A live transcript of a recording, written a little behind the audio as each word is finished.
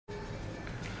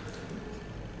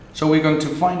So we're going to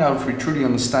find out if we truly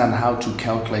understand how to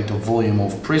calculate the volume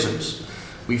of prisms.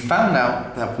 We found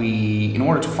out that in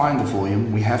order to find the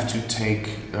volume, we have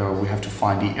to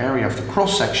find the area of the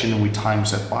cross section, and we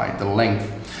times that by the length.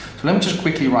 So let me just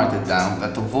quickly write it down,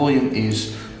 that the volume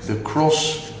is the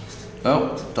cross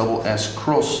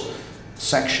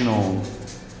sectional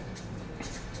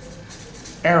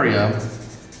area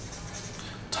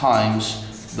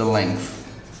times the length.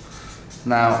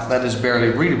 Now that is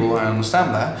barely readable, I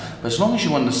understand that, but as long as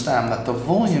you understand that the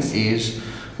volume is,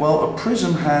 well, a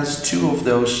prism has two of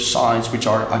those sides which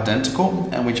are identical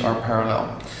and which are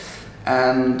parallel.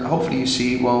 And hopefully you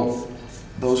see, well,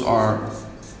 those are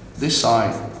this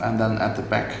side and then at the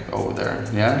back over there,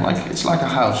 yeah, it's like a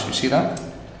house, you see that?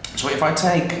 So if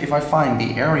I find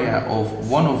the area of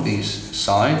one of these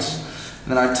sides,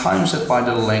 then I times it by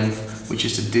the length, which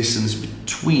is the distance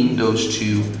between those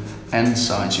two end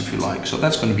sides, if you like. So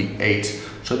that's going to be 8.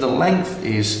 So the length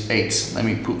is 8. Let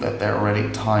me put that there already,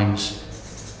 times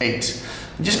 8.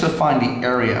 I'm just going to find the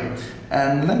area.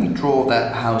 And let me draw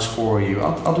that house for you.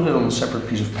 I'll do that on a separate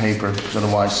piece of paper, because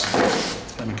otherwise,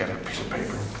 let me get a piece of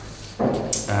paper.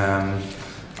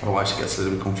 Otherwise it gets a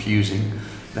little bit confusing.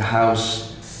 The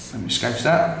house, let me sketch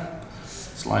that.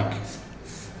 It's like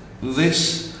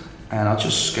this, and I'll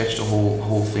just sketch the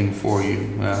whole thing for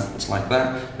you. It's like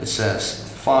that. It says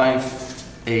 5,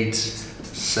 8,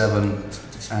 7,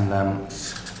 and then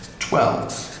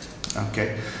 12.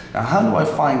 Okay. Now, how do I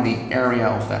find the area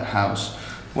of that house?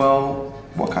 Well,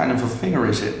 what kind of a figure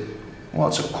is it? Well,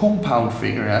 it's a compound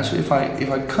figure. Yeah? So if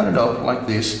I cut it up like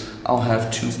this, I'll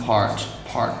have two parts,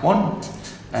 part 1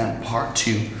 and part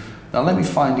 2. Now let me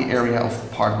find the area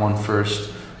of part 1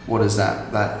 first. What is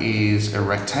that? That is a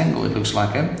rectangle. It looks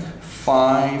like it.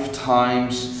 5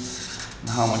 times,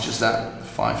 how much is that?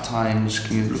 5 times,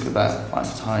 can you look at that?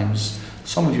 5 times,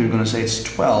 some of you are going to say it's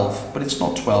 12, but it's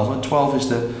not 12. And 12 is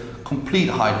the complete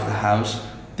height of the house.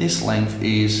 This length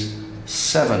is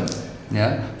 7.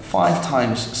 Yeah, 5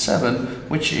 times 7,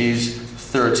 which is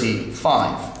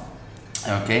 35.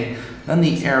 Okay, then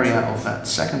the area of that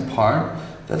second part,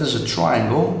 that is a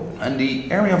triangle, and the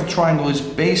area of a triangle is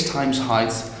base times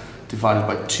height divided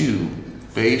by 2.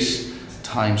 Base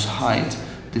times height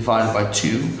divided by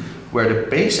 2, where the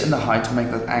base and the height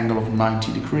make that angle of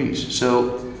 90 degrees.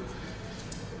 So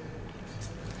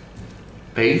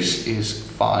base is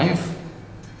 5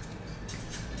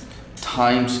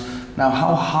 times, now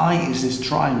how high is this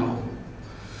triangle?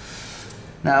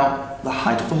 Now the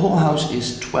height of the whole house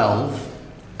is 12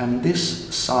 and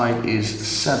this side is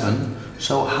 7,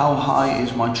 so how high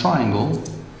is my triangle?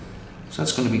 So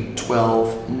that's going to be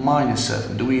 12 minus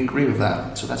 7. Do we agree with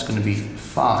that? So that's going to be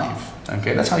 5.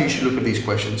 Okay, that's how you should look at these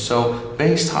questions. So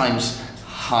base times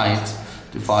height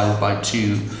divided by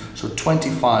 2. So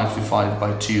 25 divided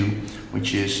by 2,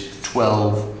 which is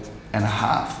 12 and a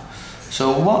half.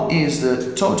 So what is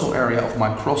the total area of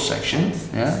my cross section?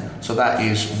 Yeah, so that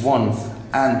is 1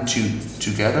 and 2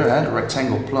 together, the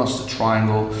rectangle plus the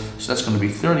triangle. So that's going to be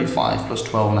 35 plus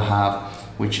 12 and a half,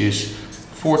 which is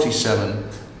 47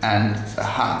 and a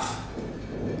half.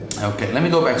 Okay, let me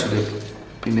go back to the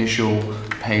initial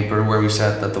paper where we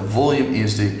said that the volume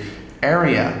is the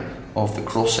area of the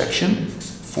cross section,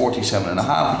 47 and a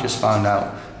half, we just found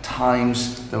out,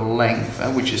 times the length,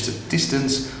 which is the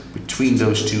distance between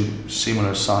those two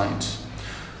similar sides.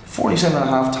 47 and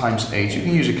a half times 8, you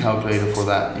can use a calculator for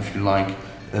that if you like.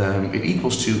 It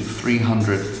equals to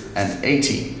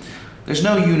 380. There's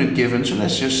no unit given, so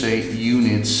let's just say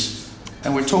units,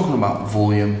 and we're talking about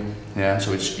volume, yeah,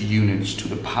 so it's units to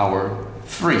the power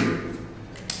 3.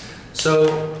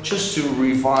 So just to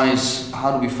revise,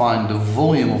 how do we find the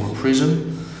volume of a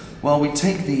prism? Well, we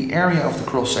take the area of the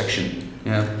cross section,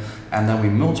 yeah, and then we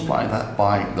multiply that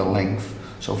by the length.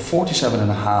 So 47 and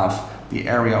a half, the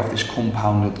area of this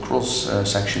compounded cross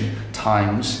section,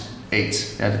 times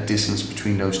 8, yeah, the distance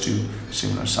between those two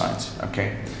similar sides.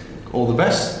 Okay, all the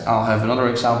best. I'll have another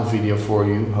example video for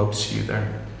you. Hope to see you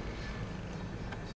there.